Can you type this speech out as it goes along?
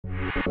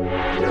Hey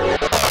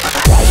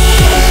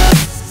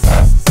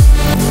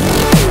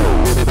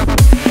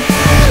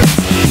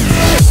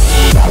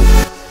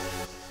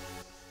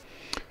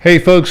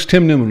folks,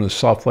 Tim Newman with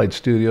Softlight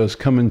Studios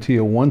coming to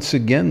you once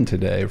again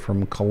today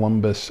from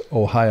Columbus,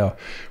 Ohio.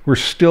 We're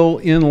still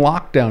in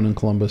lockdown in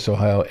Columbus,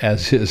 Ohio,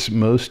 as is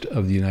most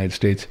of the United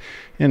States.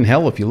 And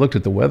hell, if you looked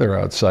at the weather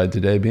outside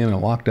today, being in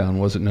lockdown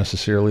wasn't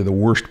necessarily the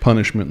worst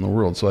punishment in the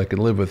world, so I could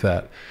live with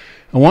that.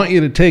 I want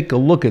you to take a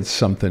look at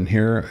something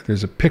here.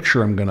 There's a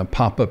picture I'm going to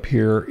pop up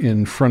here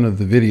in front of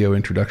the video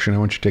introduction. I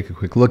want you to take a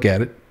quick look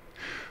at it.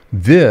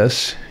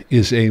 This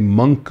is a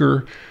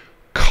Munker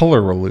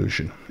color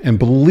illusion. And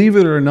believe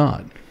it or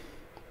not,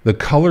 the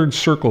colored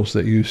circles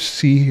that you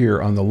see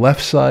here on the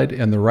left side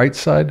and the right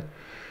side,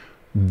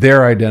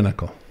 they're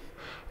identical.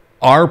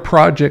 Our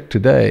project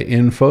today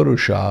in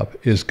Photoshop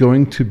is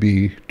going to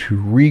be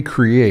to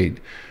recreate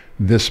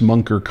this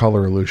Munker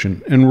color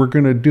illusion. And we're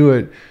going to do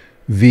it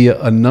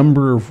via a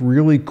number of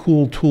really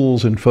cool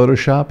tools in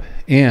Photoshop.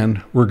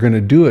 And we're going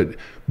to do it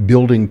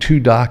building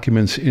two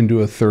documents into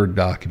a third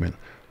document.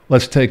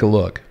 Let's take a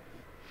look.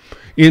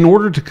 In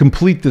order to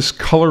complete this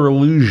color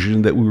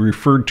illusion that we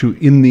referred to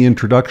in the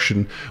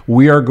introduction,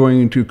 we are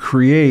going to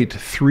create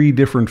three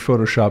different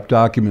Photoshop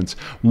documents.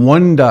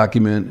 One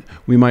document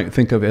we might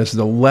think of as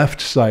the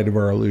left side of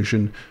our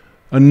illusion,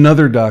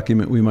 another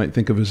document we might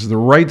think of as the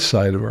right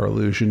side of our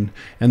illusion,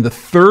 and the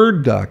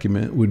third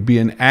document would be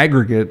an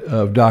aggregate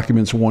of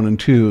documents 1 and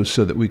 2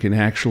 so that we can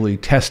actually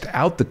test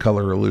out the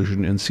color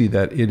illusion and see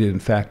that it in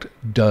fact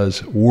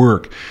does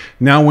work.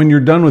 Now when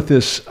you're done with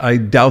this, I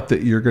doubt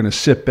that you're going to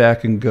sit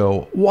back and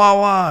go,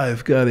 voila,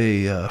 I've got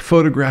a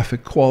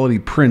photographic quality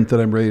print that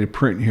I'm ready to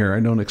print here.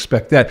 I don't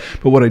expect that.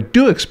 But what I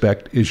do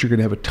expect is you're going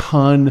to have a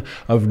ton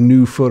of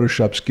new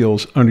Photoshop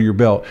skills under your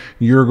belt.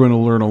 You're going to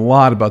learn a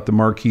lot about the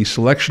marquee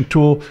selection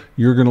tool.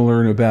 You're going to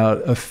learn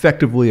about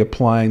effectively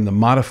applying the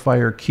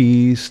modifier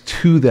keys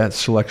to that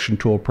selection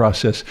tool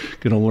process.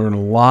 You're going to learn a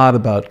lot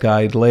about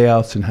guide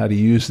layouts and how to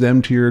use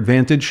them to your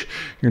advantage.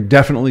 You're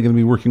definitely going to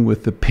be working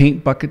with the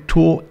paint bucket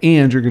tool,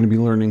 and you're going to be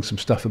learning some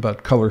stuff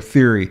about color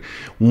theory.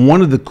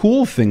 One of the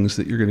cool things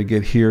that you're going to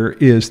get here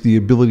is the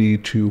ability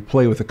to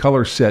play with a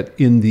color set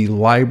in the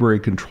library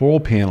control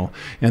panel.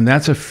 And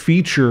that's a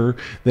feature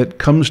that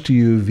comes to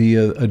you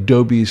via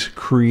Adobe's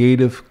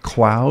Creative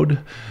Cloud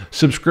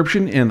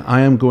subscription, and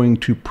I am going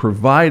to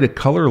provide a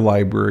color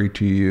library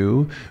to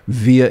you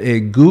via a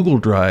Google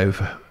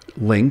Drive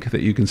link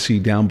that you can see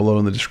down below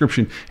in the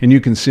description, and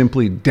you can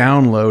simply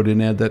download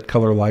and add that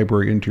color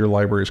library into your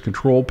library's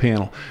control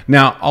panel.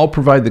 Now, I'll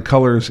provide the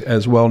colors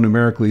as well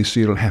numerically, so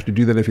you don't have to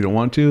do that if you don't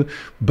want to,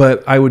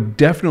 but I would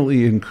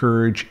definitely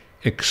encourage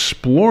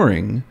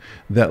exploring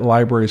that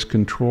library's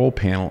control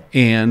panel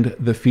and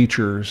the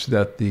features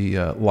that the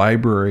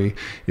library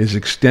is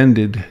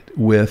extended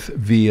with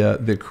via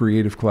the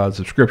Creative Cloud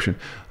subscription.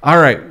 All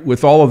right,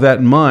 with all of that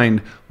in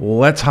mind,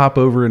 let's hop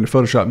over into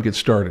Photoshop and get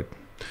started.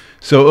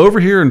 So over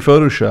here in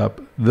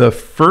Photoshop, the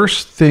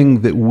first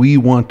thing that we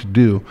want to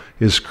do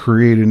is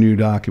create a new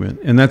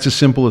document. And that's as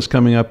simple as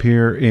coming up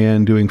here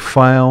and doing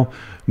File,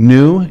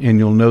 New, and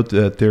you'll note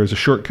that there's a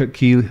shortcut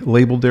key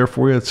labeled there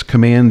for you. It's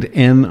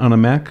Command-N on a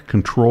Mac,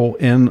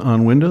 Control-N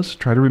on Windows.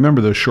 Try to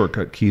remember those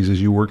shortcut keys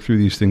as you work through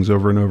these things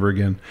over and over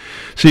again.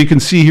 So you can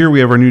see here we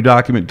have our new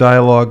document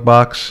dialog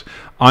box.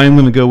 I'm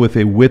going to go with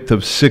a width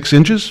of 6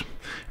 inches.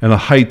 And a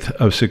height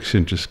of 6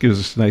 inches. Gives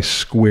us a nice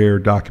square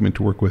document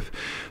to work with.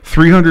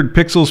 300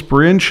 pixels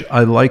per inch.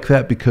 I like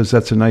that because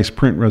that's a nice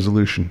print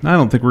resolution. I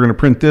don't think we're going to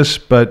print this,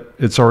 but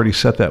it's already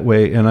set that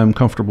way, and I'm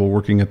comfortable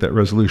working at that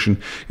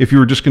resolution. If you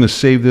were just going to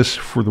save this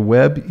for the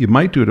web, you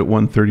might do it at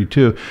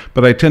 132,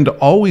 but I tend to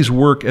always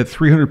work at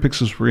 300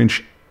 pixels per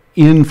inch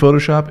in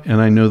Photoshop,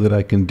 and I know that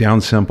I can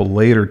downsample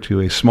later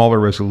to a smaller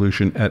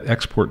resolution at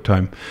export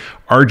time.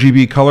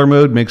 RGB color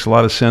mode makes a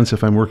lot of sense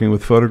if I'm working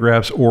with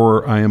photographs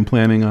or I am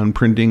planning on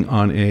printing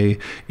on a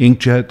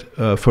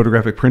inkjet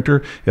photographic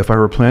printer. If I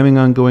were planning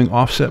on going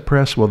offset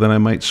press, well then I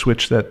might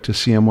switch that to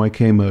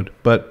CMYK mode.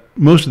 But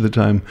most of the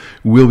time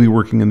we'll be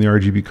working in the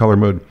RGB color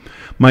mode.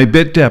 My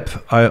bit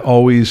depth, I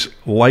always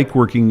like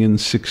working in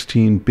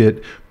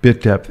 16-bit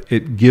bit depth.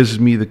 It gives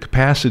me the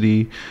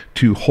capacity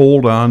to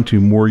hold on to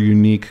more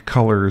unique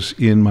colors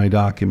in my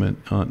document.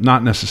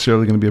 Not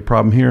necessarily going to be a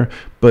problem here,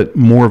 but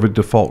more of a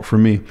default for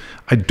me.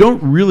 I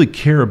don't really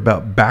care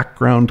about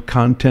background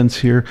contents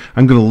here.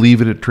 I'm going to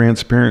leave it at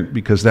transparent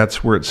because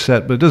that's where it's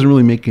set, but it doesn't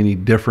really make any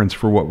difference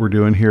for what we're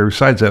doing here.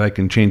 Besides that, I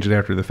can change it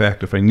after the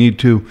fact if I need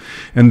to.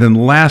 And then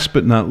last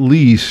but not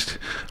least,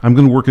 I'm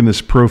going to work in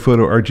this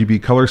ProPhoto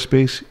RGB color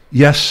space.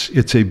 Yes,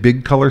 it's a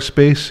big color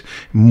space,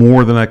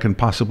 more than I can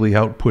possibly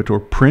output or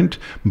print,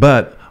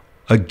 but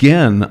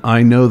again,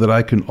 I know that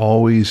I can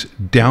always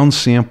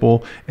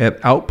downsample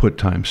at output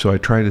time. So I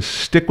try to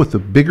stick with the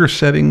bigger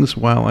settings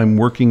while I'm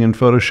working in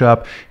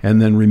Photoshop, and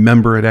then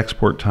remember at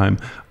export time,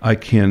 I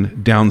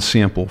can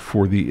downsample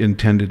for the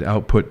intended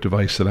output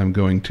device that I'm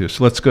going to.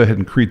 So let's go ahead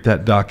and create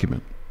that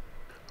document.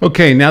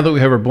 Okay, now that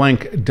we have our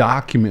blank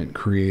document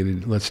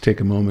created, let's take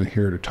a moment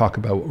here to talk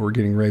about what we're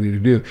getting ready to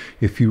do.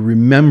 If you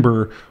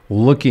remember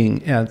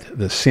looking at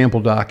the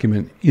sample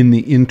document in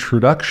the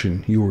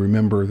introduction, you'll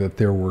remember that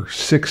there were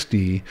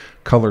 60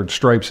 colored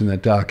stripes in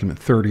that document,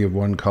 30 of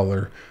one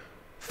color,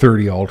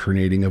 30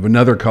 alternating of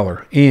another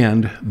color.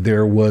 And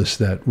there was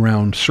that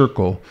round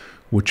circle,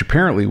 which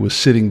apparently was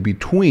sitting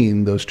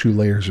between those two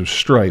layers of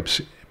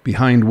stripes,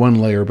 behind one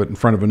layer but in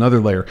front of another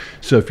layer.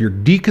 So if you're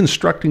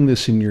deconstructing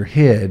this in your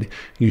head,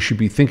 you should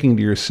be thinking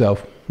to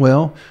yourself,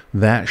 well,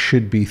 that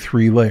should be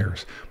 3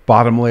 layers.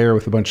 Bottom layer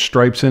with a bunch of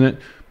stripes in it,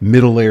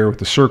 middle layer with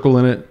the circle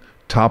in it,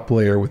 top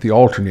layer with the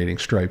alternating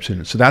stripes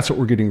in it. So that's what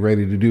we're getting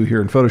ready to do here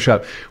in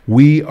Photoshop.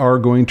 We are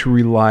going to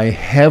rely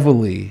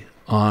heavily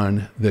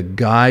on the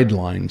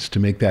guidelines to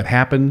make that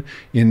happen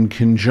in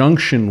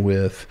conjunction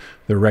with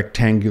the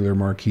rectangular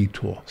marquee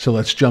tool. So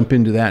let's jump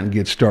into that and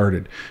get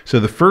started. So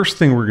the first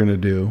thing we're going to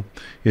do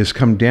is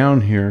come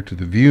down here to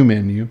the view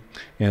menu,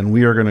 and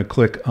we are going to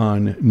click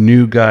on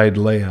new guide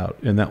layout,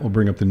 and that will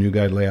bring up the new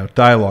guide layout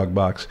dialog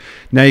box.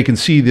 Now you can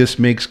see this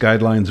makes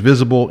guidelines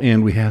visible,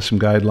 and we have some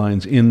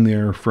guidelines in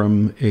there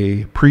from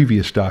a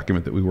previous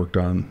document that we worked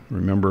on.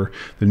 Remember,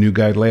 the new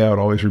guide layout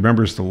always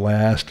remembers the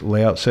last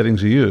layout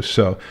settings you use.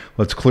 So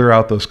let's clear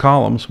out those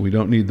columns. We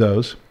don't need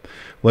those.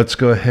 Let's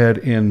go ahead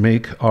and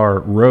make our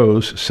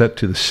rows set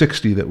to the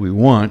 60 that we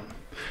want.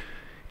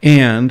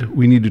 And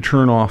we need to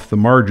turn off the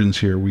margins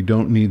here. We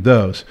don't need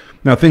those.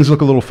 Now things look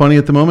a little funny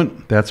at the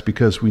moment. That's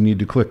because we need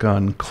to click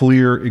on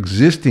clear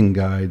existing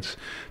guides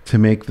to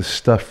make the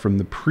stuff from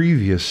the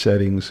previous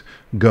settings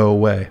go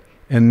away.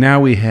 And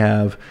now we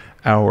have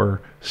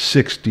our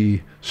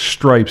 60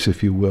 stripes,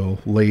 if you will,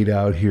 laid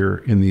out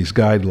here in these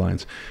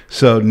guidelines.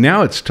 So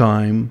now it's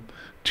time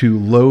to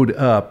load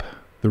up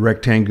the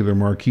rectangular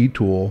marquee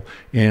tool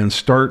and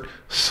start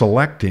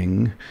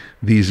selecting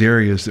these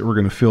areas that we're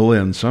going to fill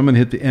in. So I'm going to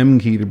hit the M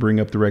key to bring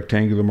up the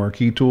rectangular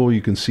marquee tool.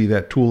 You can see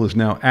that tool is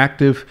now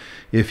active.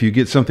 If you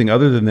get something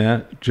other than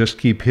that, just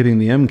keep hitting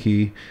the M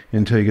key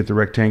until you get the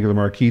rectangular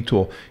marquee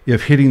tool.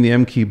 If hitting the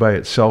M key by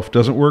itself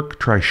doesn't work,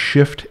 try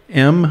Shift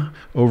M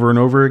over and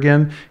over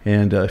again.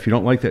 And if you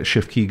don't like that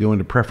Shift key, go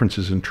into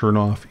Preferences and turn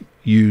off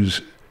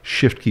Use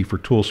Shift key for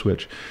tool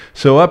switch.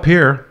 So up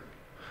here,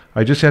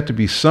 I just have to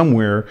be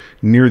somewhere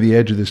near the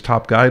edge of this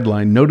top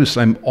guideline. Notice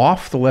I'm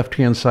off the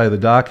left-hand side of the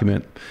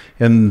document,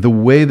 and the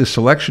way the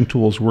selection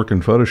tools work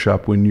in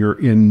Photoshop when you're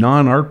in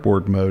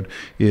non-artboard mode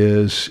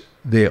is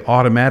they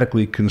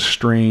automatically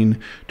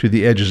constrain to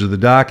the edges of the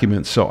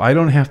document. So I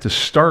don't have to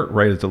start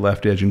right at the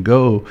left edge and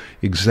go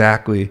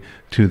exactly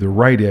to the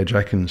right edge.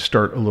 I can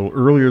start a little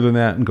earlier than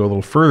that and go a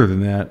little further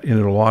than that, and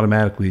it'll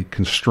automatically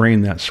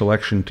constrain that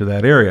selection to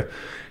that area.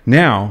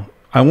 Now,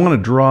 I want to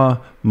draw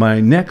my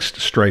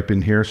next stripe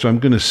in here, so I'm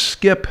going to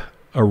skip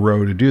a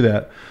row to do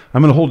that.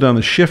 I'm going to hold down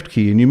the Shift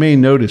key, and you may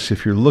notice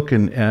if you're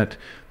looking at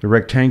the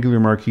rectangular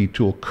marquee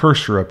tool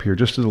cursor up here,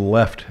 just to the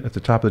left at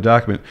the top of the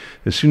document,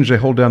 as soon as I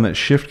hold down that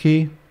Shift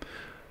key,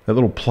 that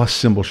little plus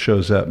symbol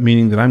shows up,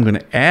 meaning that I'm going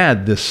to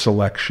add this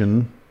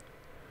selection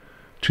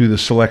to the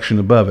selection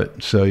above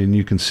it. So, and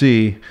you can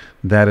see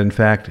that in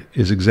fact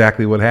is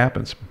exactly what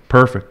happens.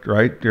 Perfect,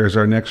 right? There's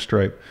our next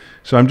stripe.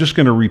 So I'm just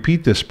going to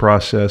repeat this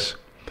process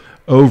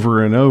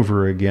over and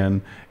over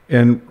again,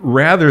 and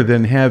rather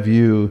than have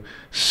you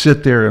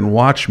sit there and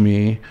watch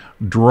me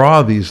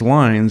draw these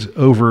lines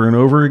over and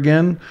over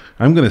again,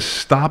 I'm going to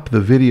stop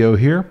the video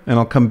here and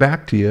I'll come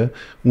back to you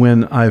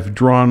when I've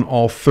drawn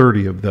all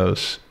 30 of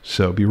those.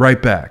 So be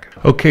right back.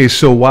 Okay,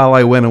 so while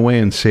I went away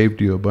and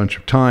saved you a bunch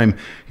of time,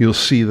 you'll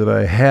see that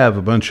I have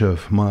a bunch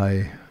of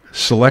my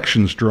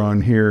selections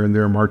drawn here, and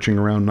they're marching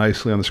around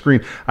nicely on the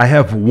screen. I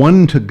have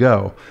one to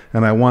go,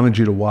 and I wanted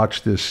you to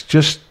watch this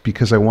just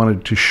because I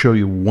wanted to show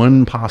you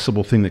one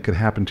possible thing that could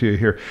happen to you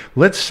here.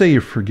 Let's say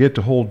you forget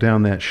to hold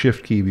down that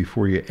Shift key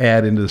before you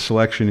add into the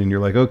selection, and you're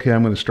like, okay,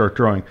 I'm going to start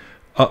drawing.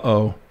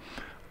 Uh-oh,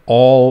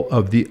 all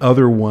of the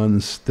other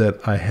ones that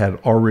I had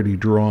already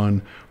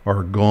drawn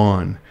are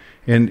gone.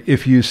 And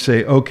if you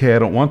say, okay, I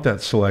don't want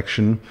that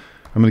selection,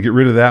 I'm going to get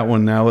rid of that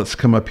one now. Let's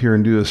come up here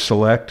and do a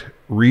select,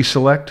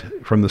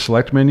 reselect from the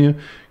select menu.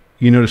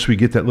 You notice we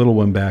get that little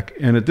one back.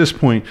 And at this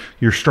point,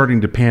 you're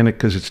starting to panic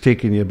because it's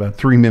taking you about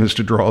 3 minutes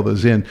to draw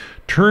those in.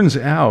 Turns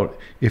out,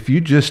 if you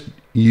just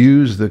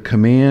use the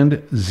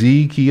Command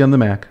Z key on the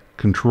Mac,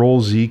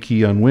 Control Z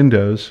key on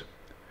Windows,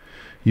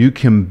 you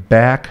can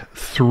back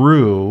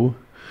through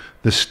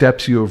the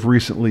steps you have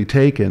recently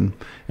taken.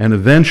 And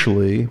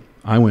eventually,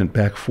 I went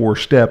back 4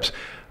 steps.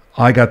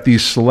 I got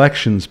these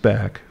selections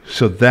back.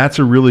 So that's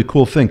a really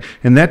cool thing.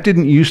 And that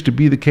didn't used to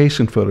be the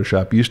case in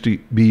Photoshop. It used to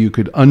be you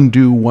could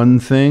undo one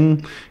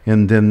thing,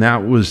 and then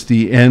that was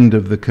the end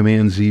of the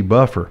Command Z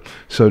buffer.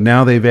 So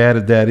now they've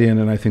added that in,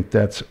 and I think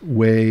that's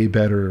way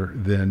better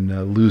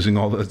than losing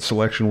all that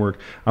selection work.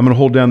 I'm going to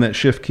hold down that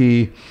Shift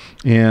key,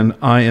 and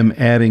I am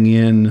adding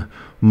in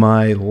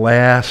my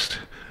last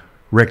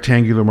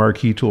rectangular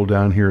marquee tool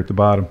down here at the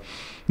bottom.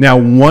 Now,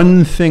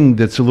 one thing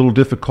that's a little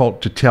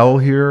difficult to tell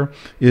here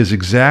is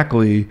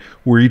exactly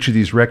where each of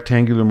these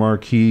rectangular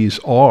marquees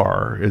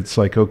are. It's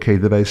like, okay,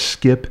 did I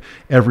skip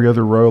every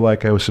other row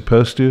like I was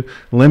supposed to?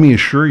 Let me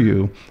assure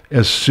you,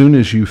 as soon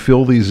as you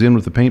fill these in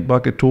with the paint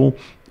bucket tool,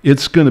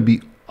 it's going to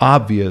be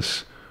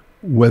obvious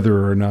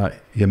whether or not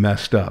you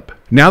messed up.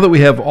 Now that we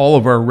have all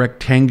of our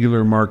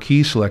rectangular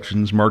marquee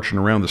selections marching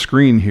around the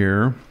screen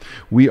here,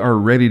 we are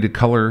ready to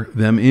color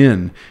them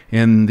in.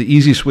 And the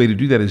easiest way to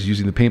do that is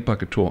using the paint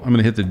bucket tool. I'm going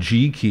to hit the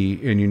G key,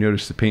 and you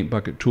notice the paint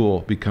bucket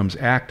tool becomes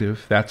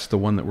active. That's the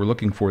one that we're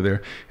looking for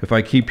there. If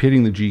I keep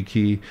hitting the G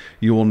key,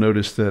 you will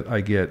notice that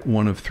I get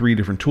one of 3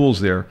 different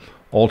tools there.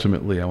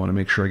 Ultimately, I want to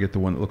make sure I get the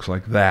one that looks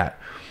like that.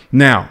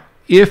 Now,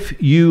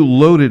 if you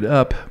loaded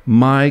up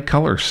my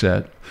color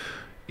set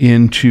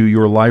into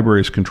your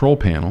library's control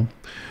panel,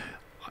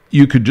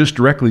 you could just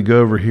directly go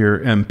over here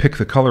and pick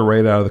the color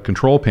right out of the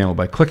control panel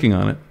by clicking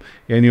on it,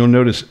 and you'll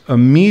notice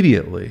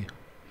immediately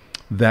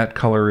that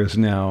color is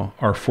now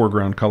our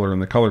foreground color in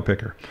the color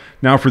picker.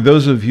 Now, for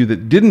those of you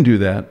that didn't do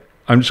that,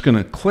 I'm just going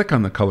to click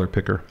on the color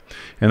picker,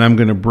 and I'm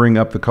going to bring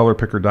up the color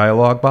picker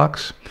dialog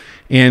box.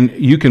 And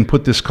you can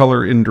put this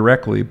color in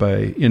directly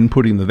by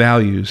inputting the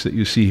values that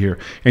you see here.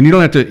 And you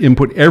don't have to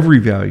input every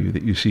value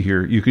that you see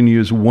here. You can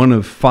use one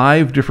of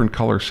 5 different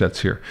color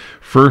sets here.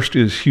 First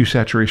is hue,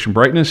 saturation,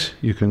 brightness.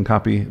 You can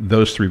copy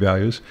those 3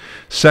 values.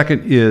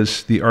 Second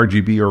is the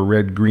RGB or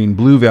red, green,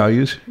 blue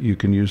values. You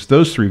can use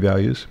those 3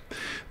 values.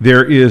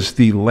 There is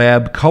the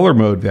lab color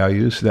mode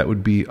values. That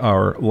would be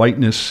our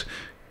lightness,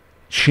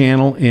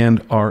 channel,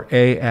 and our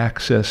A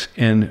axis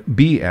and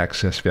B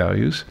axis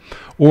values.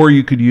 Or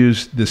you could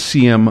use the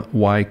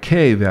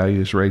CMYK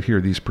values right here,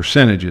 these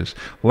percentages.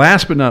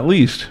 Last but not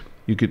least,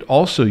 you could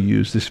also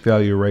use this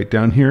value right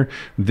down here.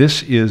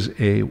 This is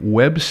a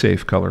web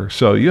safe color.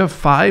 So you have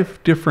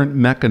 5 different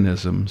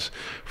mechanisms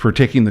for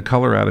taking the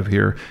color out of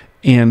here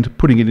and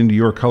putting it into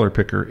your color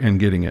picker and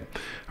getting it.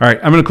 All right,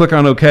 I'm going to click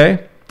on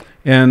OK,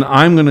 and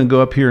I'm going to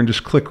go up here and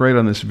just click right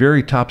on this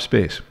very top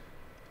space.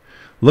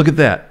 Look at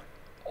that.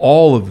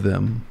 All of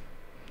them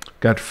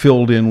got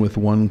filled in with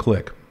one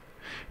click.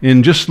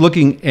 And just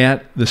looking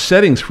at the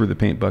settings for the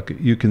paint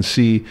bucket, you can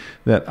see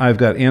that I've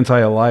got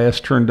anti-alias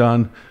turned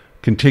on,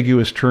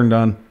 contiguous turned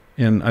on,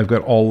 and I've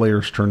got all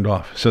layers turned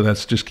off. So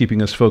that's just keeping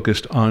us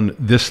focused on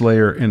this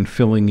layer and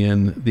filling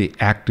in the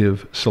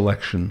active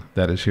selection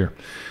that is here.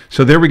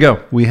 So there we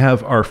go. We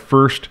have our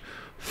first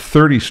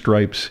 30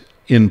 stripes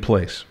in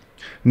place.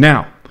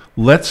 Now,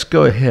 let's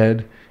go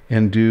ahead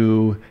and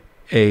do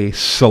a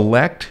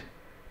select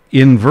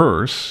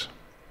inverse.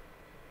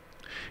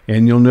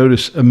 And you'll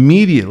notice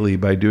immediately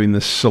by doing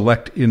this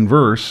select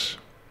inverse,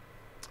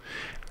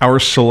 our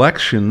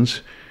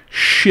selections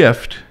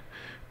shift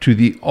to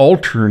the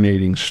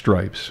alternating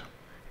stripes,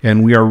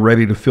 and we are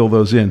ready to fill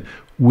those in,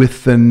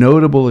 with the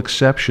notable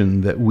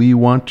exception that we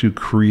want to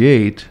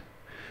create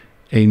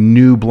a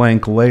new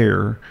blank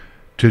layer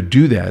to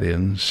do that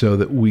in, so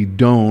that we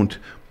don't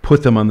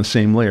put them on the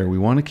same layer. We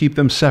want to keep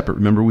them separate.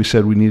 Remember, we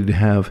said we needed to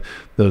have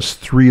those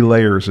 3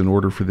 layers in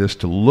order for this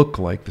to look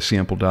like the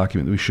sample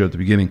document that we showed at the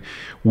beginning.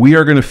 We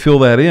are going to fill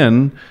that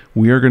in.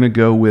 We are going to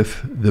go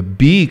with the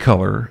B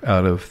color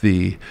out of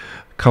the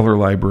color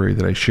library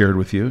that I shared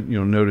with you.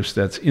 You'll notice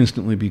that's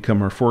instantly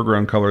become our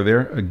foreground color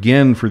there.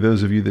 Again, for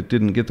those of you that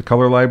didn't get the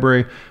color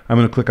library, I'm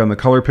going to click on the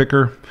color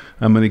picker.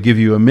 I'm going to give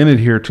you a minute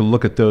here to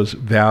look at those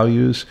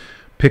values.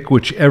 Pick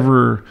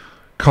whichever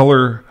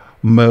color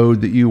mode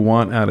that you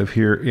want out of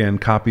here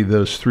and copy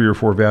those 3 or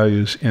 4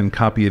 values and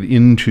copy it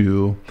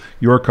into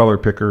your color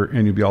picker,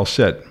 and you'll be all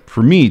set.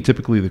 For me,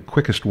 typically the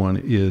quickest one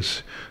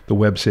is the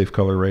web safe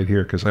color right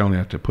here, because I only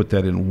have to put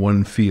that in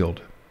one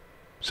field.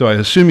 So I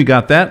assume you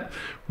got that.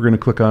 We're going to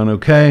click on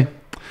OK,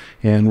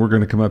 and we're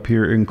going to come up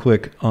here and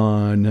click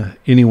on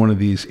any one of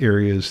these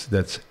areas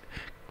that's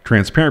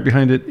transparent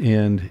behind it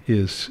and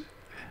is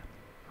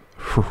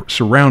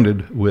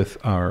surrounded with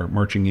our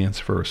marching ants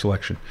for a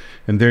selection.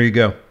 And there you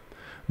go.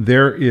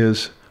 There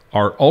is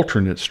our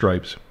alternate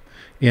stripes.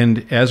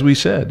 And as we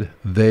said,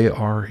 they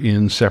are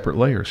in separate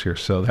layers here,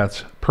 so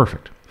that's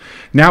perfect.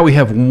 Now we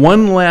have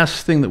one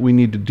last thing that we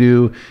need to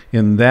do,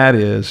 and that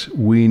is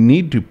we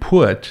need to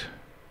put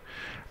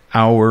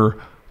our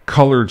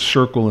colored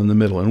circle in the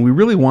middle. And we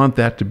really want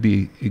that to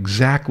be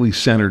exactly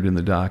centered in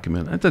the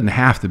document. It doesn't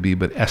have to be,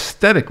 but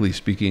aesthetically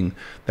speaking,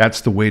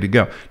 that's the way to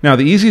go. Now,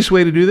 the easiest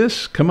way to do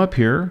this, come up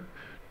here,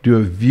 do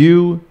a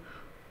View,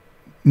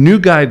 New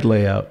Guide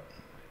Layout,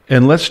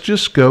 and let's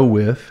just go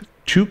with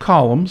 2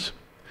 columns,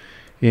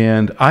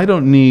 and I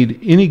don't need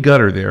any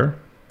gutter there.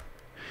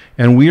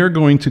 And we are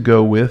going to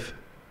go with,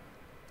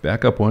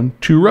 back up 1,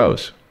 2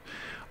 rows.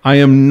 I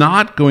am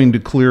not going to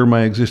clear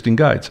my existing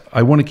guides.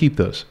 I want to keep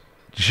those,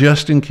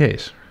 just in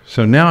case.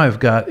 So now I've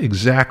got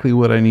exactly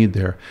what I need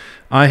there.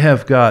 I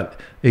have got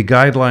a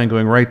guideline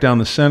going right down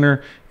the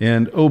center,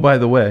 and oh, by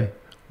the way,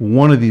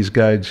 one of these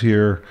guides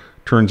here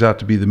turns out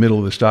to be the middle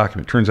of this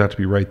document, turns out to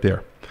be right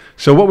there.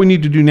 So what we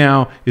need to do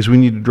now is we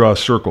need to draw a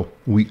circle.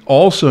 We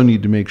also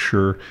need to make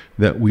sure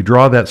that we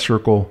draw that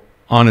circle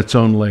on its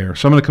own layer.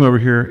 So I'm going to come over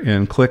here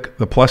and click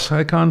the plus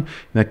icon, and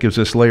that gives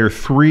us layer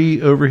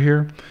 3 over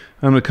here.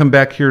 I'm going to come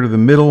back here to the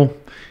middle,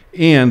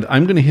 and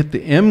I'm going to hit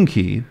the M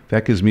key.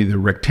 That gives me the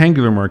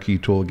rectangular marquee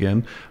tool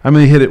again. I'm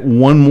going to hit it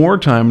one more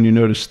time, and you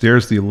notice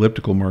there's the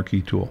elliptical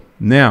marquee tool.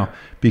 Now,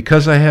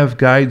 because I have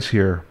guides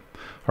here,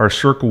 our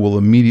circle will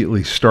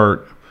immediately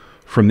start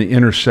from the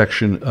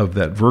intersection of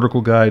that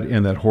vertical guide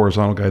and that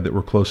horizontal guide that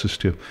we're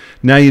closest to.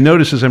 Now you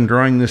notice as I'm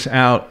drawing this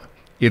out,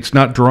 it's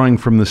not drawing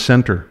from the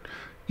center.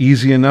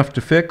 Easy enough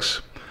to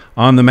fix.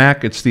 On the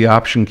Mac, it's the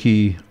Option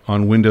key.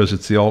 On Windows,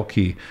 it's the Alt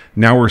key.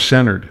 Now we're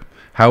centered.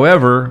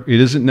 However,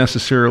 it isn't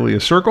necessarily a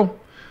circle.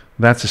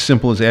 That's as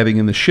simple as adding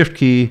in the Shift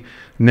key.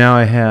 Now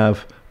I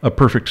have a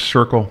perfect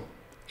circle,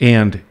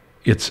 and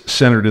it's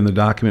centered in the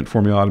document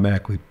for me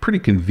automatically. Pretty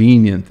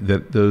convenient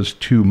that those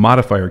two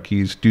modifier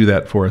keys do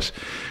that for us.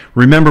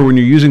 Remember, when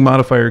you're using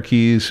modifier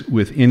keys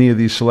with any of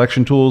these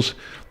selection tools,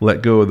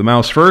 let go of the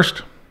mouse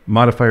first,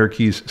 modifier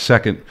keys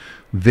second.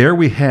 There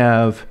we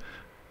have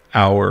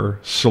our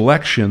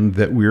selection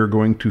that we're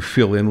going to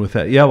fill in with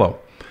that yellow.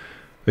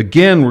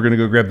 Again, we're going to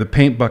go grab the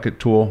paint bucket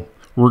tool.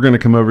 We're going to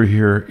come over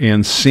here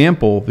and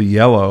sample the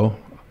yellow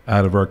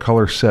out of our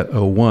color set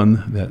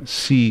 01, that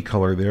C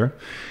color there.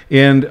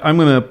 And I'm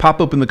going to pop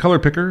open the color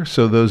picker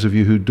so those of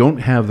you who don't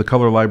have the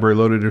color library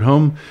loaded at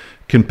home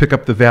can pick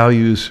up the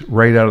values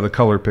right out of the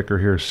color picker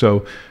here.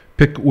 So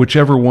pick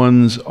whichever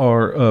ones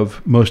are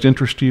of most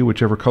interest to you,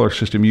 whichever color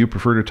system you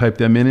prefer to type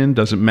them in,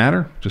 doesn't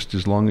matter, just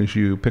as long as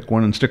you pick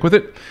one and stick with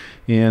it.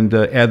 And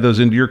add those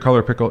into your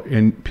color picker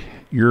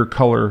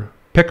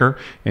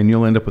and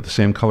you'll end up with the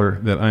same color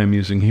that I am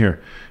using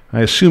here.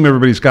 I assume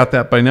everybody's got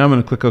that by now. I'm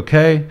going to click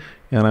OK,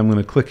 and I'm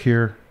going to click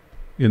here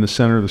in the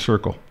center of the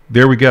circle.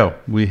 There we go.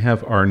 We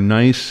have our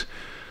nice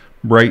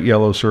bright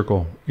yellow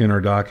circle in our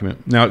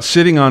document. Now it's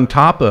sitting on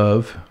top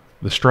of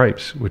the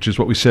stripes, which is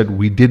what we said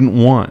we didn't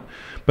want.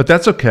 But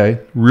that's okay,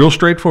 real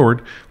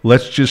straightforward.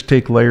 Let's just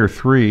take layer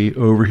 3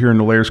 over here in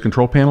the layers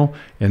control panel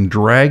and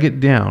drag it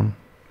down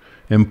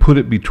and put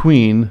it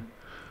between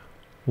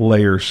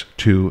layers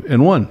 2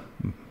 and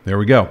 1. There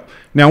we go.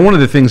 Now one of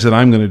the things that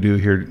I'm going to do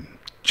here,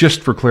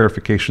 just for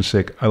clarification's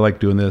sake, I like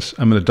doing this.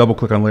 I'm going to double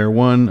click on layer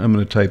 1. I'm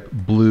going to type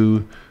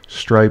blue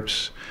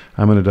stripes.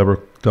 I'm going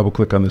to double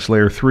click on this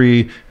layer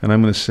 3, and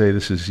I'm going to say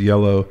this is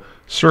yellow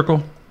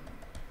circle.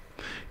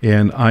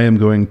 And I am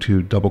going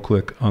to double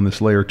click on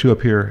this layer 2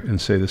 up here and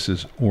say this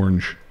is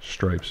orange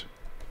stripes.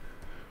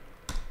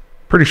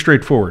 Pretty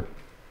straightforward.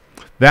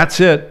 That's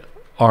it.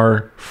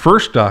 Our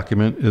first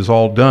document is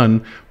all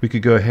done. We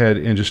could go ahead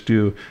and just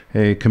do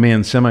a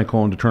command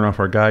semicolon to turn off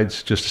our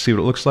guides just to see what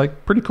it looks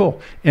like. Pretty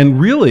cool. And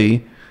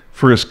really,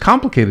 for as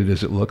complicated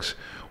as it looks,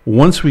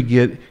 once we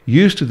get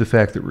used to the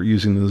fact that we're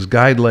using those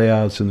guide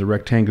layouts and the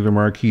rectangular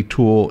marquee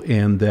tool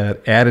and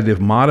that additive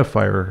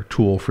modifier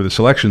tool for the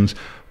selections,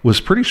 was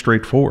pretty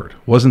straightforward.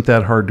 Wasn't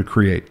that hard to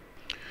create.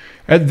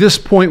 At this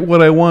point,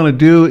 what I want to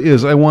do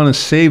is I want to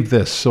save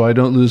this so I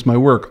don't lose my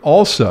work.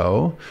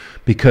 Also,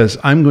 because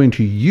I'm going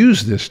to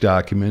use this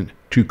document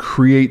to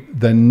create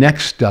the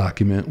next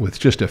document with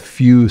just a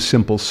few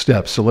simple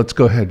steps. So let's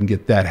go ahead and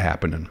get that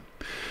happening.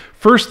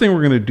 First thing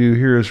we're going to do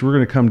here is we're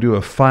going to come do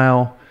a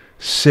file,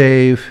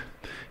 save,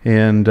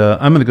 and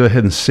I'm going to go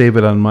ahead and save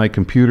it on my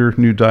computer.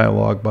 New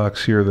dialog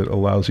box here that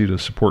allows you to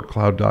support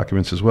cloud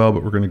documents as well,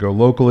 but we're going to go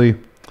locally.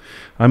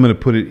 I'm going to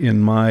put it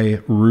in my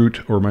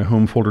root or my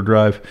home folder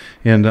drive,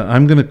 and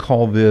I'm going to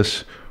call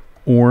this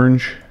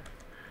orange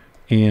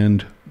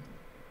and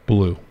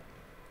blue.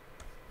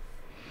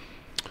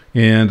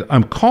 And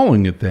I'm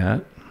calling it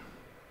that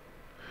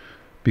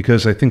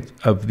because I think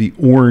of the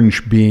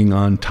orange being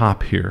on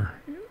top here,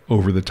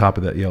 over the top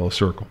of that yellow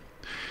circle.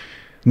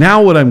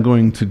 Now what I'm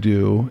going to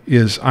do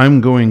is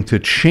I'm going to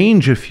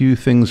change a few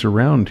things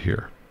around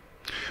here.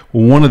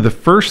 One of the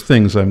first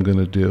things I'm going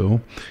to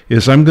do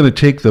is I'm going to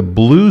take the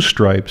blue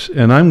stripes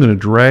and I'm going to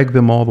drag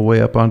them all the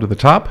way up onto the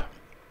top.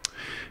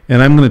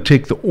 And I'm going to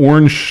take the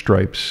orange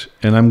stripes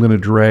and I'm going to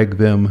drag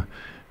them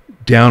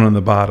down on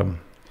the bottom.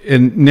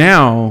 And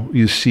now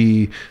you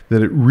see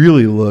that it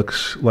really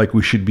looks like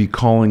we should be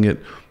calling it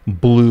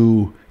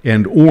blue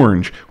and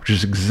orange, which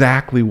is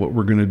exactly what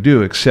we're going to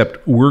do,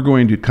 except we're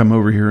going to come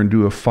over here and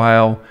do a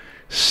file,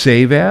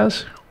 save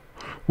as.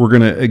 We're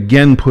going to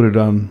again put it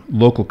on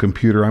local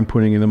computer. I'm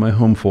putting it in my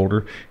home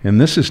folder, and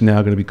this is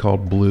now going to be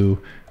called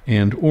blue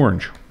and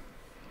orange.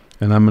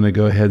 And I'm going to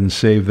go ahead and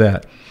save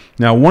that.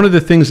 Now, one of the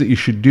things that you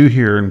should do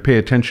here and pay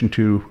attention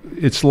to,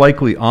 it's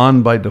likely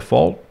on by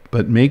default,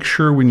 but make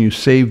sure when you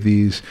save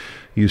these,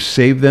 you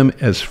save them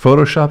as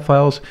Photoshop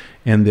files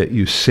and that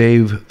you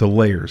save the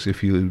layers.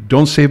 If you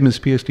don't save them as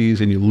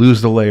PSDs and you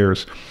lose the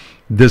layers,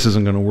 this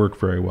isn't going to work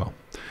very well.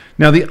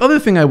 Now, the other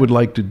thing I would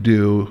like to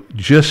do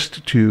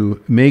just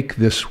to make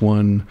this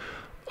one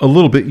a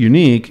little bit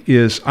unique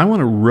is I want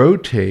to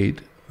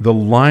rotate the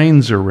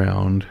lines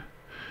around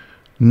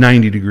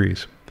 90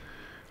 degrees.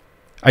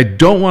 I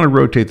don't want to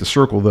rotate the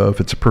circle, though. If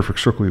it's a perfect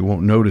circle, you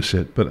won't notice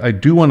it. But I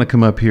do want to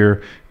come up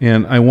here,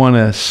 and I want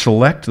to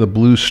select the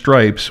blue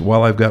stripes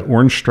while I've got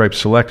orange stripes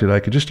selected. I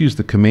could just use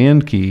the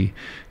Command key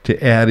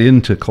to add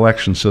into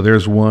collection. So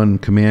there's one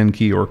Command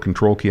key or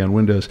Control key on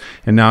Windows.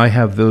 And now I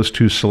have those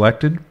two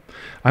selected.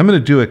 I'm going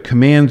to do a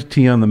Command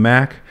T on the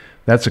Mac.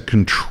 That's a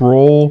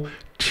Control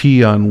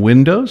T on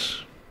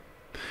Windows.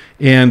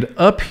 And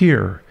up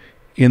here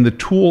in the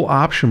Tool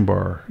option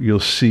bar, you'll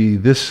see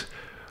this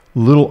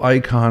little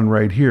icon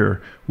right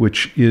here,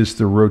 which is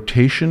the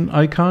rotation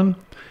icon.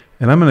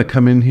 And I'm going to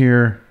come in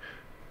here,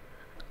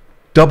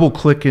 double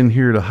click in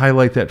here to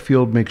highlight that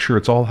field, make sure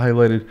it's all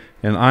highlighted,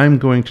 and I'm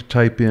going to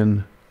type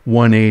in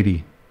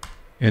 180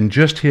 and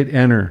just hit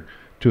enter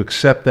to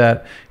accept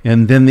that,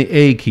 and then the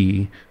A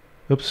key.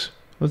 Oops,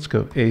 let's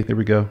go A, there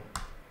we go.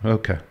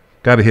 Okay,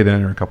 got to hit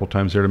enter a couple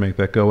times there to make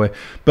that go away.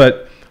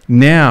 But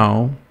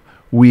now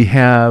we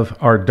have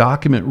our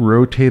document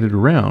rotated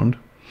around.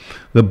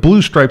 The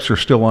blue stripes are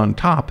still on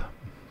top,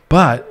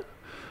 but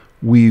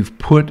we've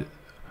put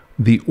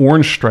the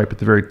orange stripe at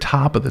the very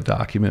top of the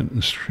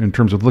document in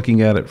terms of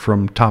looking at it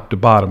from top to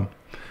bottom.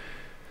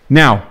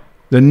 Now,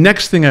 the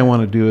next thing I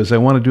want to do is I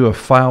want to do a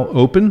file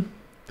open,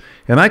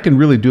 and I can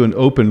really do an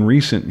open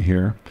recent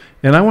here,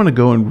 and I want to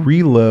go and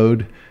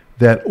reload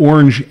that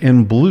orange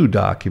and blue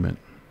document.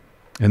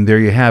 And there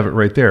you have it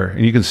right there.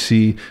 And you can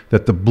see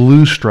that the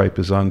blue stripe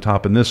is on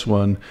top in this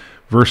one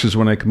versus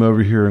when I come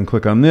over here and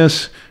click on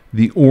this,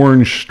 the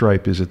orange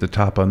stripe is at the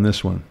top on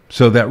this one.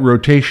 So that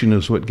rotation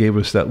is what gave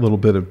us that little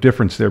bit of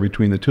difference there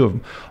between the two of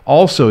them.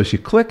 Also, as you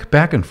click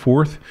back and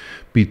forth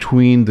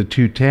between the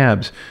two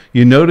tabs,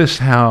 you notice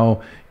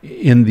how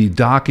in the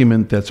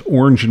document that's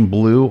orange and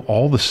blue,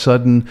 all of a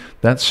sudden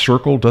that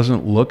circle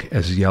doesn't look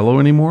as yellow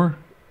anymore.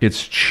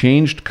 It's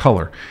changed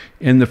color.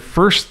 And the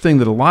first thing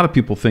that a lot of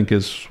people think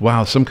is,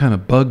 wow, some kind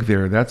of bug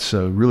there. That's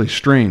really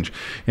strange.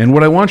 And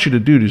what I want you to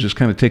do to just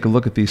kind of take a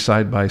look at these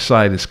side by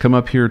side is come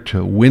up here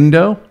to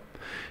Window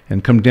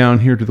and come down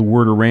here to the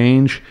word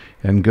Arrange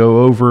and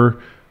go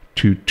over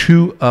to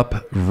 2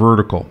 up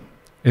vertical.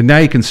 And now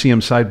you can see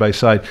them side by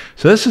side.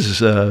 So this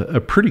is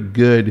a pretty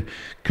good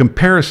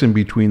comparison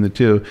between the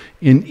two.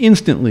 And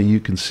instantly you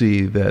can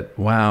see that,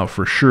 wow,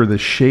 for sure, the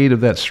shade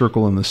of that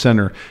circle in the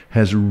center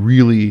has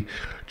really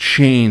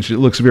changed. It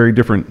looks very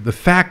different. The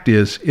fact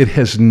is, it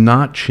has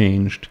not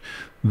changed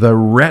the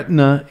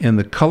retina and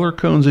the color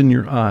cones in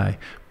your eye,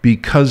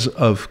 because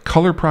of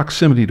color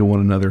proximity to one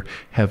another,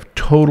 have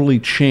totally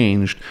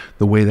changed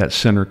the way that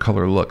center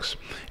color looks.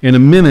 In a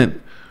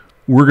minute,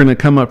 we're going to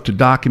come up to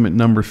document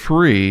number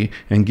 3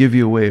 and give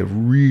you a way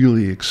of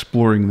really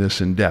exploring this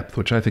in depth,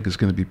 which I think is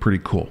going to be pretty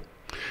cool.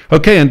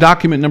 Okay, in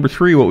document number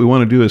 3, what we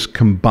want to do is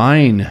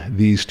combine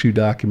these two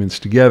documents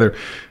together.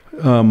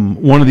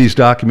 One of these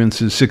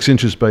documents is 6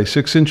 inches by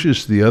 6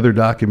 inches. The other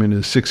document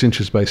is 6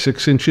 inches by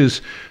 6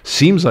 inches.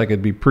 Seems like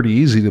it'd be pretty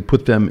easy to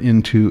put them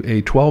into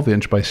a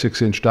 12-inch by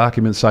 6-inch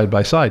document side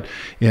by side.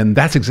 And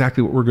that's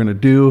exactly what we're going to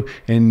do.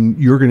 And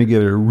you're going to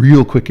get a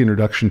real quick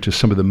introduction to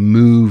some of the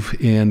move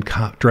and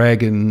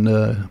drag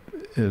and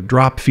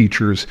drop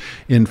features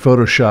in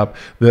Photoshop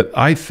that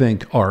I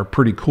think are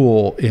pretty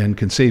cool and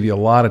can save you a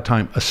lot of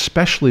time,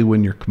 especially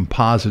when you're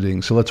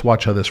compositing. So let's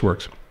watch how this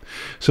works.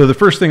 So the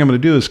first thing I'm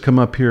going to do is come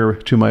up here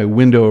to my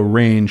window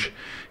Arrange,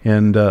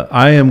 and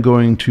I am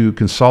going to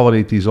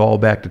consolidate these all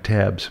back to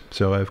tabs.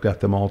 So I've got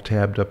them all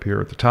tabbed up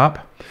here at the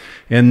top.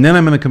 And then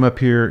I'm going to come up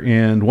here,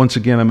 and once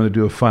again I'm going to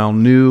do a File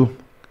New.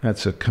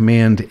 That's a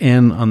Command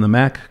N on the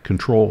Mac,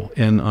 Control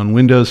N on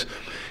Windows.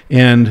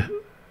 And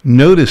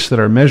notice that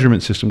our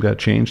measurement system got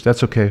changed.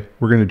 That's okay.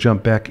 We're going to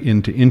jump back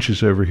into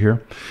inches over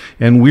here.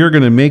 And we're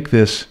going to make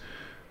this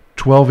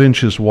 12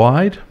 inches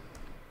wide.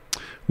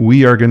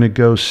 We are going to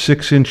go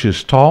 6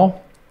 inches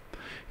tall,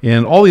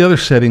 and all the other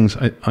settings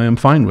I am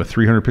fine with.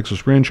 300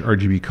 pixels per inch,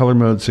 RGB color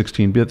mode,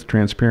 16-bit,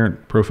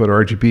 transparent,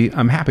 ProPhoto RGB.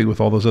 I'm happy with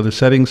all those other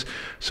settings.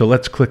 So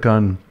let's click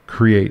on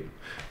Create.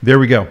 There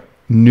we go.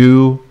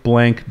 New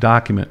blank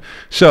document.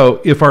 So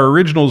if our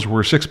originals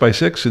were 6 by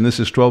 6 and this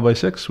is 12 by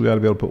 6, we ought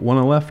to be able to put one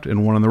on the left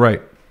and one on the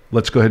right.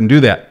 Let's go ahead and do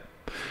that.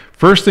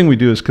 First thing we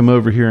do is come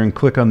over here and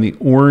click on the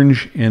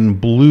orange and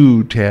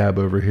blue tab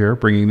over here,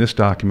 bringing this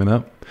document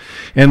up.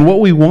 And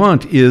what we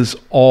want is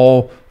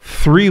all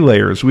 3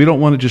 layers. We don't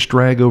want to just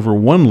drag over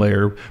one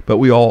layer, but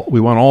we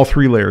want all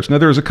 3 layers. Now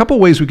there's a couple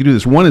ways we could do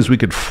this. One is we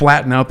could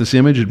flatten out this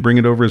image and bring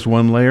it over as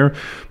one layer,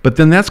 but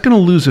then that's going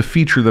to lose a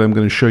feature that I'm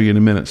going to show you in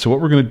a minute. So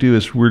what we're going to do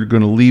is we're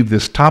going to leave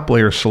this top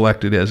layer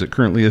selected as it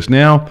currently is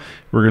now.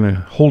 We're going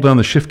to hold down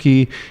the Shift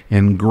key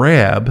and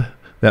grab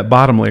that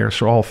bottom layer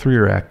so all 3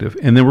 are active,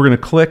 and then we're going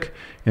to click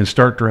and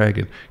start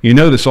dragging. You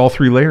notice all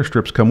 3 layer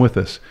strips come with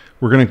us.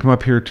 We're going to come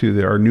up here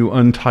to our new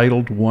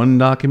Untitled 1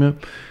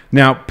 document.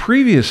 Now,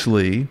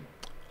 previously,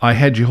 I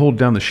had you hold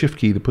down the Shift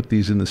key to put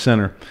these in the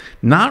center.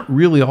 Not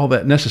really all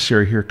that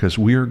necessary here because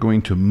we are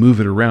going to move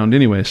it around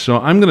anyway. So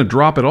I'm going to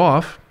drop it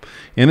off,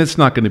 and it's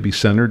not going to be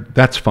centered.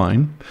 That's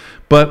fine.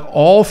 But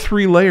all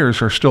 3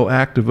 layers are still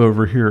active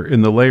over here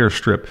in the layer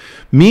strip,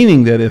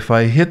 meaning that if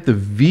I hit the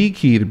V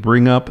key to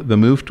bring up the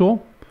Move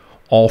tool,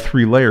 all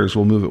three layers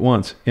will move at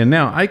once. And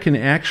now I can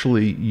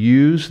actually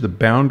use the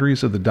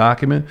boundaries of the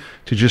document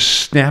to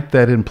just snap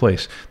that in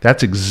place.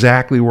 That's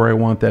exactly where I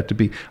want that to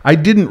be. I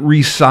didn't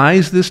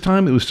resize this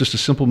time. It was just a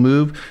simple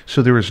move.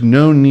 So there is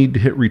no need to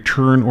hit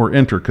return or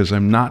enter because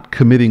I'm not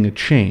committing a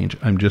change.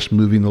 I'm just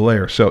moving the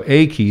layer. So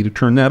A key to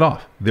turn that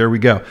off. There we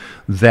go.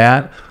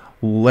 That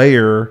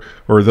layer,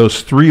 or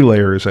those three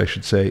layers, I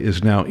should say,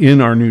 is now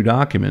in our new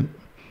document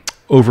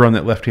over on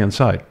that left-hand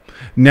side.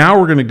 Now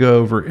we're going to go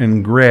over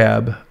and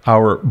grab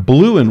our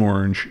blue and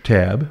orange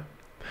tab,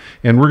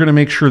 and we're going to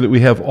make sure that we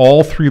have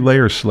all three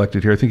layers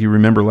selected here. I think you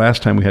remember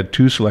last time we had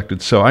two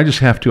selected, so I just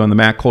have to, on the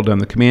Mac, hold down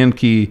the Command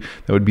key,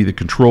 that would be the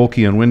Control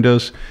key on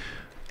Windows,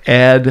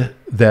 add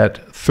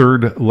that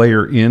third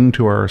layer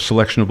into our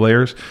selection of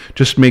layers.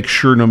 Just make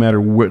sure no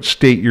matter what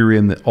state you're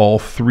in that all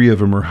three of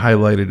them are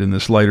highlighted in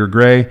this lighter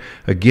gray.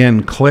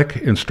 Again, click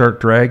and start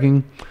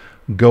dragging.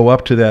 Go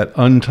up to that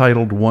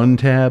Untitled 1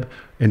 tab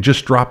and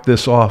just drop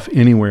this off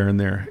anywhere in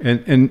there.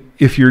 And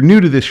if you're new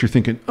to this, you're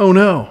thinking, oh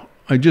no,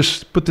 I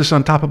just put this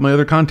on top of my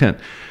other content.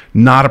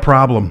 Not a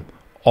problem.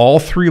 All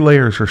three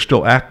layers are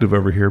still active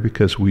over here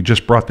because we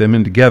just brought them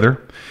in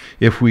together.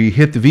 If we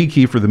hit the V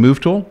key for the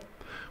Move tool,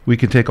 we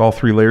can take all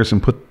three layers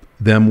and put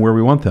them where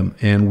we want them.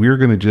 And we're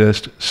going to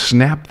just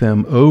snap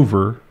them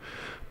over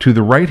to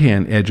the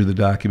right-hand edge of the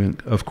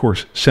document, of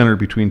course, centered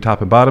between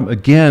top and bottom.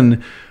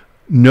 Again,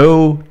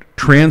 no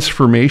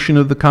transformation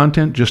of the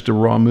content, just a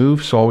raw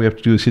move. So all we have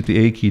to do is hit the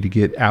A key to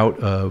get out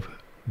of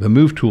the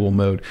Move tool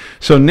mode.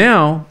 So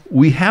now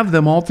we have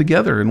them all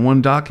together in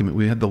one document.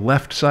 We had the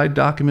left side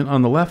document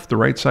on the left, the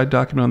right side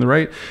document on the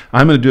right.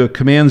 I'm going to do a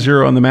Command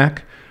 0 on the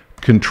Mac,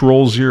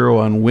 Control 0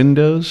 on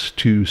Windows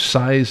to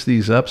size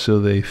these up so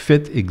they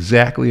fit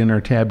exactly in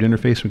our tabbed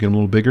interface. We get them a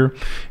little bigger.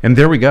 And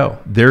there we go.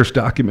 There's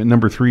document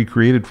number 3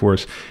 created for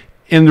us.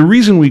 And the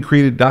reason we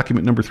created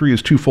document number 3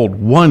 is twofold.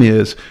 One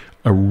is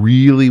I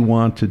really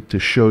wanted to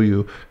show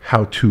you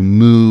how to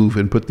move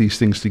and put these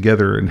things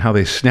together and how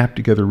they snap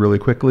together really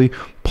quickly.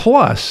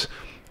 Plus,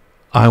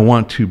 I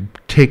want to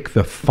take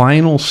the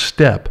final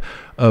step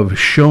of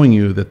showing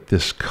you that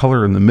this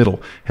color in the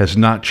middle has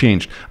not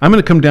changed. I'm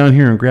going to come down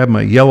here and grab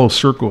my yellow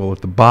circle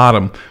at the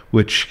bottom,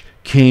 which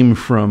came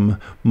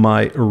from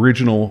my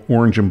original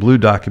orange and blue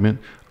document.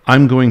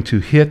 I'm going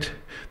to hit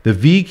the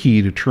V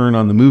key to turn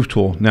on the Move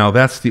tool. Now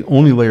that's the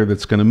only layer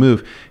that's going to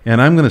move. And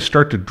I'm going to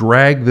start to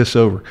drag this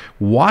over.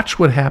 Watch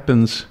what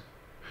happens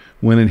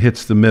when it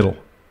hits the middle.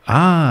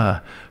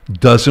 Ah,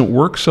 doesn't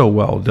work so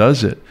well,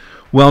 does it?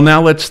 Well,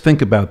 now let's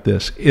think about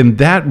this. And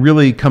that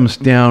really comes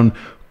down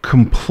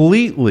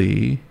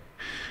completely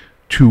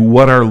to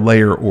what our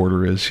layer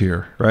order is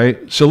here,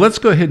 right? So let's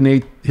go ahead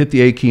and hit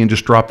the A key and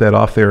just drop that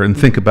off there and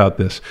think about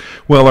this.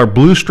 Well, our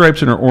blue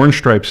stripes and our orange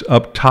stripes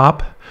up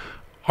top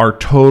are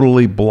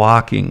totally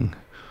blocking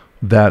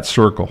that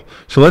circle.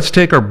 So let's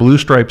take our blue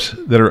stripes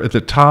that are at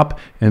the top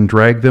and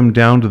drag them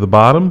down to the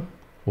bottom.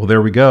 Well,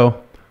 there we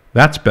go.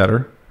 That's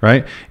better,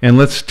 right? And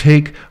let's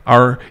take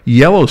our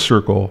yellow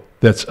circle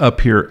that's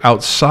up here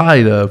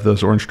outside of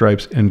those orange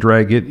stripes and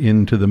drag it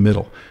into the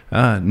middle.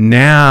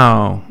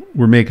 Now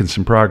we're making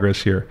some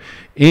progress here.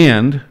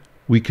 And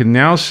we can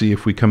now see,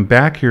 if we come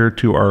back here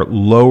to our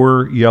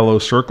lower yellow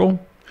circle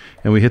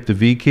and we hit the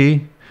V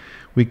key,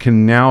 we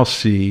can now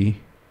see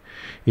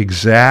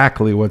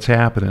exactly what's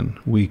happening.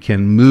 We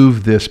can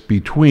move this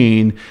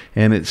between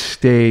and it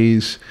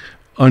stays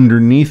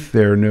underneath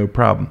there, no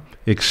problem.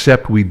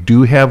 Except we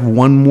do have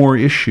one more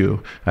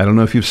issue. I don't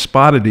know if you've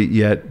spotted it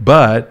yet,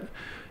 but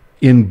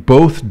in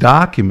both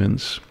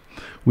documents,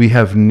 we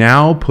have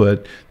now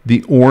put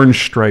the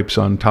orange stripes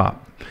on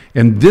top.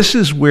 And this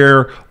is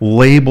where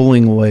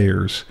labeling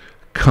layers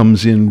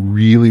comes in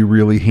really,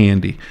 really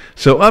handy.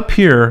 So up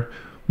here,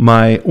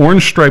 my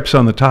orange stripes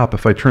on the top,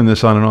 if I turn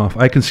this on and off,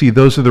 I can see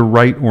those are the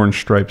right orange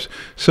stripes.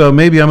 So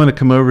maybe I'm going to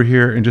come over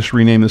here and just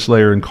rename this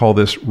layer and call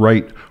this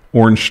right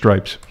orange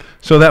stripes.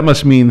 So that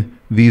must mean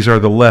these are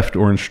the left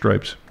orange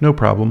stripes. No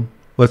problem.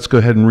 Let's go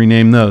ahead and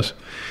rename those.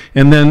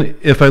 And then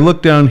if I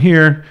look down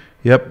here,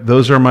 yep,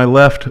 those are my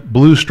left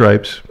blue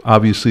stripes.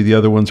 Obviously the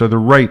other ones are the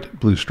right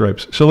blue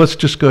stripes. So let's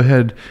just go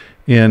ahead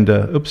and,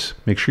 oops,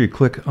 make sure you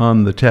click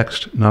on the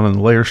text, not on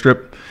the layer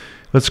strip.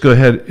 Let's go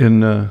ahead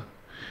and,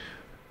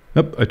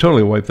 Yep, I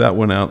totally wiped that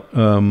one out.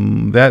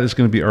 That is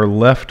going to be our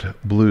left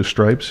blue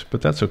stripes, but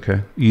that's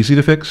okay. Easy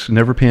to fix,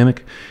 never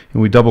panic.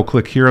 And we double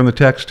click here on the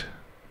text,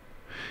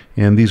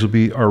 and these will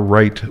be our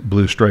right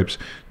blue stripes.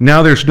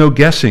 Now there's no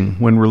guessing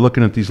when we're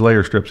looking at these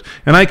layer strips.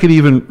 And I could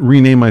even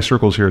rename my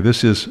circles here.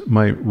 This is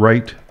my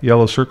right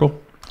yellow circle,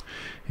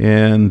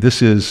 and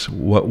this is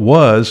what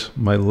was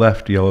my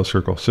left yellow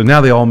circle. So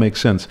now they all make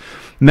sense.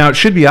 Now it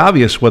should be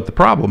obvious what the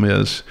problem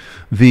is.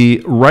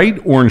 The right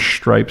orange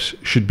stripes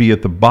should be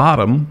at the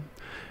bottom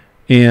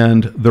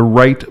and the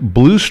right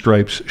blue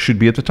stripes should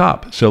be at the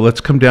top. So let's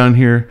come down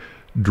here,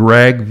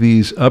 drag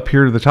these up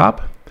here to the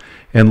top,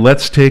 and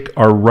let's take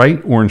our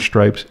right orange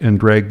stripes and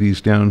drag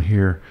these down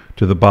here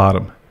to the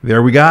bottom.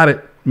 There we got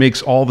it.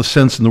 Makes all the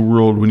sense in the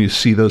world when you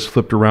see those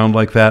flipped around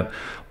like that.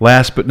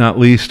 Last but not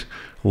least,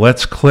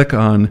 Let's click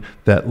on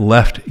that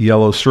left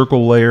yellow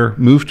circle layer.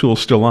 Move tool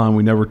still on.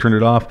 We never turn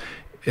it off.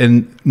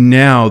 And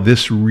now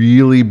this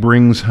really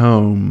brings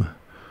home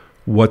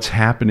what's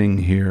happening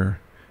here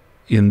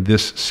in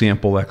this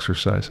sample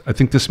exercise. I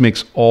think this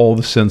makes all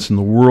the sense in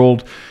the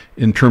world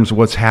in terms of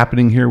what's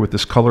happening here with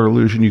this color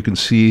illusion. You can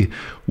see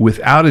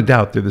without a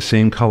doubt they're the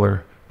same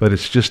color, but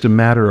it's just a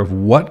matter of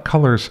what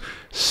colors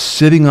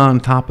sitting on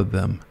top of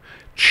them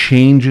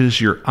changes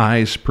your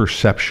eye's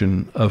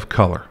perception of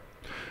color.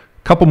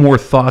 A couple more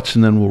thoughts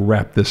and then we'll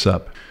wrap this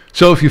up.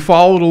 So if you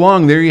followed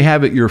along, there you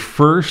have it, your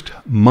first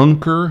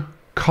Munker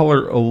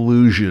color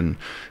illusion.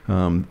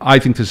 I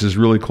think this is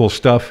really cool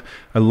stuff.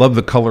 I love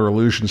the color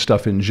illusion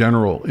stuff in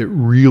general. It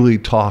really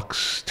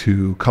talks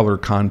to color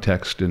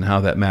context and how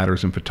that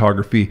matters in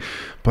photography.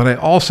 But I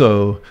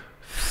also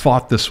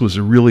thought this was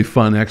a really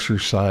fun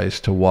exercise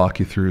to walk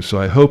you through. So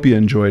I hope you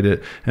enjoyed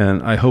it,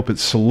 and I hope it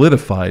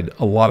solidified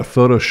a lot of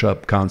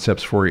Photoshop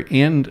concepts for you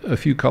and a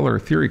few color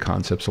theory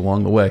concepts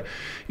along the way.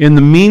 In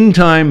the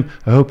meantime,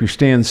 I hope you're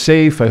staying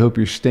safe. I hope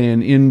you're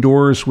staying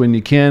indoors when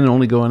you can,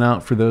 only going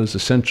out for those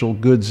essential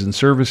goods and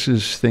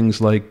services, things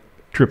like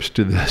trips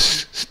to the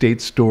state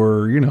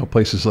store, you know,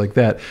 places like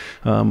that,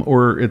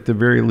 or at the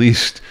very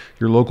least,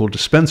 your local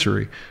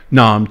dispensary.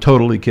 No, I'm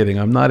totally kidding.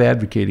 I'm not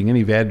advocating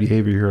any bad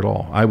behavior here at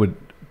all. I would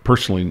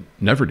personally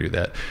never do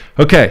that.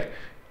 Okay,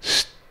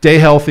 stay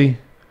healthy,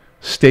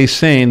 stay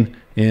sane,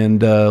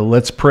 and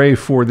let's pray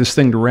for this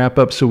thing to wrap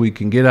up so we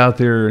can get out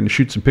there and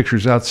shoot some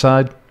pictures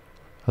outside.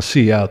 I'll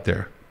see you out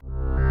there.